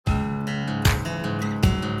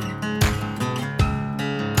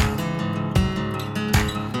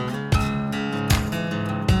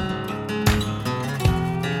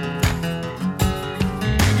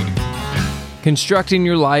Constructing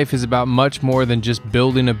your life is about much more than just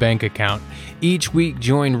building a bank account. Each week,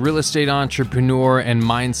 join real estate entrepreneur and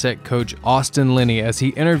mindset coach Austin Linney as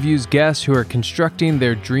he interviews guests who are constructing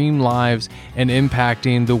their dream lives and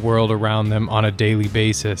impacting the world around them on a daily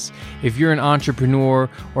basis. If you're an entrepreneur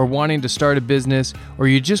or wanting to start a business, or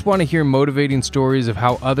you just want to hear motivating stories of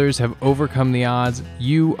how others have overcome the odds,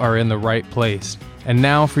 you are in the right place. And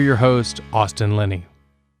now for your host, Austin Linney.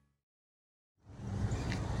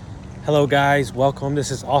 Hello guys, welcome. This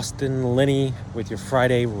is Austin Linney with your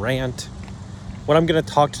Friday Rant. What I'm going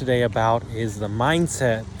to talk today about is the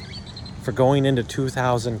mindset for going into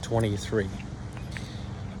 2023.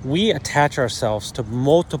 We attach ourselves to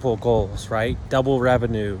multiple goals, right? Double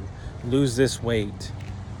revenue, lose this weight,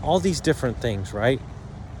 all these different things, right?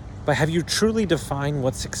 But have you truly defined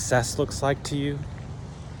what success looks like to you?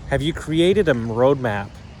 Have you created a roadmap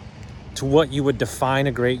to what you would define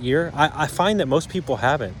a great year? I find that most people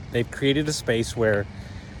haven't. They've created a space where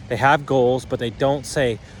they have goals, but they don't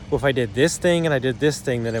say, well, if I did this thing and I did this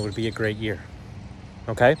thing, then it would be a great year.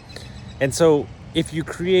 Okay? And so if you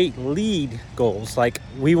create lead goals, like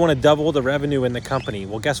we want to double the revenue in the company,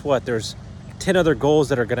 well, guess what? There's 10 other goals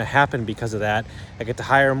that are going to happen because of that. I get to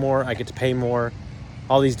hire more, I get to pay more,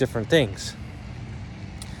 all these different things.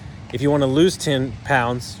 If you want to lose 10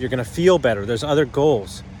 pounds, you're going to feel better. There's other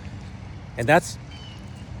goals. And that's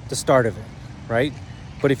the start of it, right?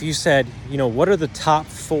 But if you said, what are the top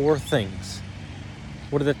 4 things?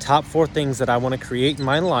 What are the top 4 things that I want to create in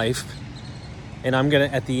my life? And I'm going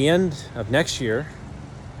to, at the end of next year,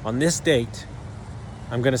 on this date,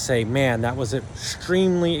 I'm going to say, man, that was an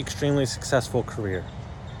extremely, extremely successful career.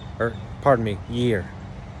 Year.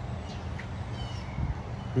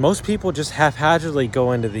 Most people just haphazardly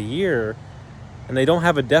go into the year and they don't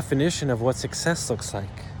have a definition of what success looks like.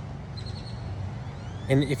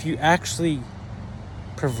 And if you actually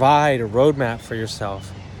provide a roadmap for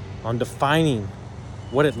yourself on defining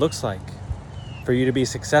what it looks like for you to be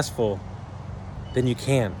successful, then you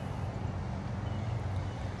can.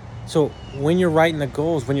 So when you're writing the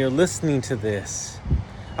goals, when you're listening to this,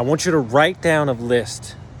 I want you to write down a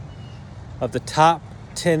list of the top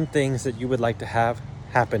 10 things that you would like to have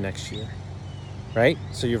happen next year, right?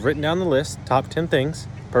 So you've written down the list, top 10 things,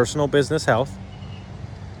 personal, business, health.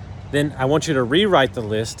 Then I want you to rewrite the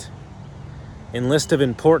list in list of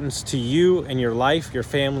importance to you and your life, your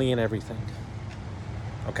family, and everything.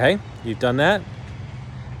 Okay? You've done that.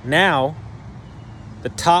 Now, the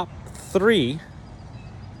top 3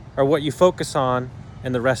 are what you focus on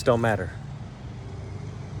and the rest don't matter.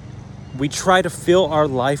 We try to fill our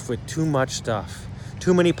life with too much stuff.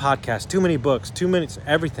 Too many podcasts, too many books, too many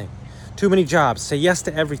everything. Too many jobs. Say yes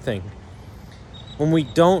to everything. When we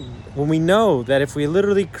know that if we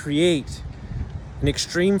literally create an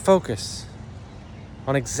extreme focus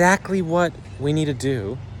on exactly what we need to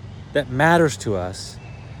do that matters to us,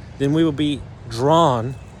 then we will be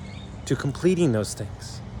drawn to completing those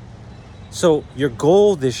things. So your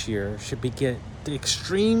goal this year should be get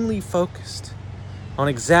extremely focused on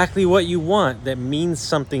exactly what you want that means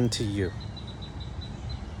something to you.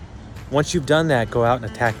 Once you've done that, go out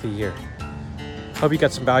and attack the year. Hope you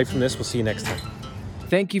got some value from this. We'll see you next time.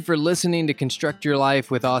 Thank you for listening to Construct Your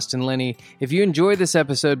Life with Austin Linney. If you enjoyed this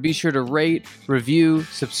episode, be sure to rate, review,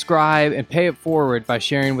 subscribe, and pay it forward by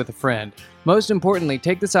sharing with a friend. Most importantly,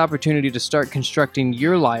 take this opportunity to start constructing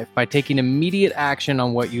your life by taking immediate action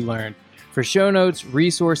on what you learned. For show notes,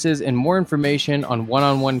 resources, and more information on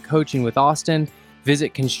one-on-one coaching with Austin,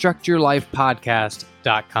 visit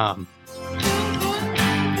constructyourlifepodcast.com.